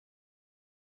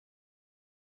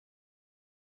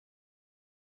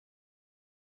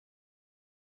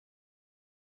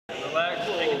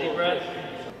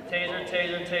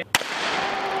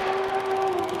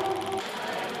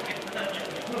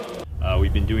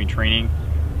We've been doing training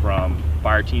from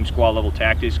fire team squad level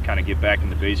tactics, kind of get back in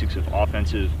the basics of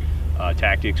offensive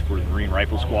tactics for the Marine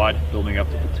Rifle Squad, building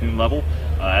up to platoon level.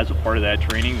 As a part of that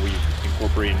training, we've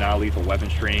incorporated non-lethal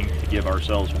weapons training to give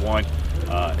ourselves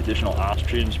additional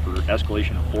options for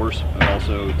escalation of force, but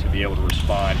also to be able to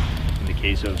respond in the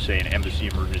case of, say, an embassy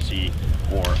emergency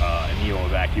or a NEO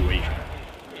evacuation.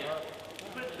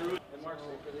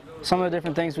 Some of the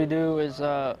different things we do is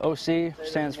OC,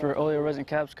 stands for Oleoresin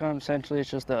Capsicum. Essentially, it's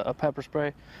just a pepper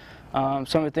spray. Some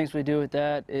of the things we do with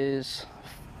that is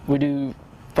we do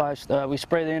we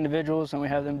spray the individuals and we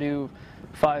have them do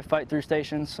 5 fight-through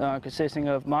stations consisting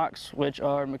of mocks, which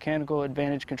are mechanical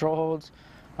advantage control holds,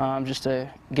 just to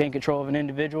gain control of an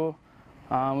individual.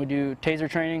 We do taser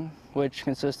training, which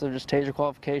consists of just taser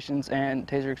qualifications and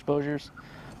taser exposures.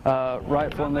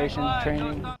 Riot formation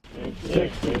training.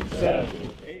 6, 7,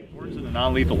 8. The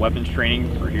non-lethal weapons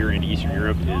training for here in Eastern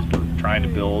Europe is we're trying to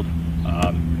build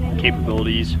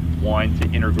capabilities, one, to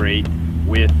integrate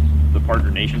with the partner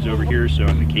nations over here, so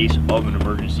in the case of an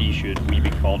emergency, should we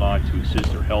be called on to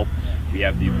assist or help, we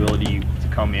have the ability to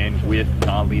come in with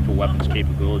non-lethal weapons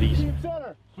capabilities.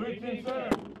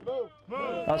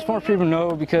 Smart people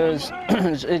know because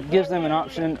it gives them an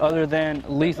option other than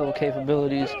lethal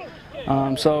capabilities.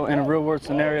 So in a real-world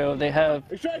scenario, they have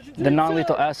the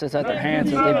non-lethal assets at their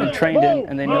hands that they've been trained in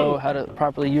and they know how to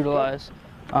properly utilize,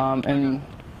 and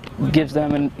gives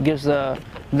them and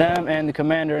the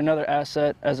commander another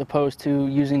asset as opposed to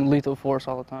using lethal force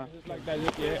all the time.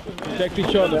 Protect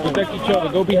each other,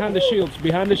 go behind the shields,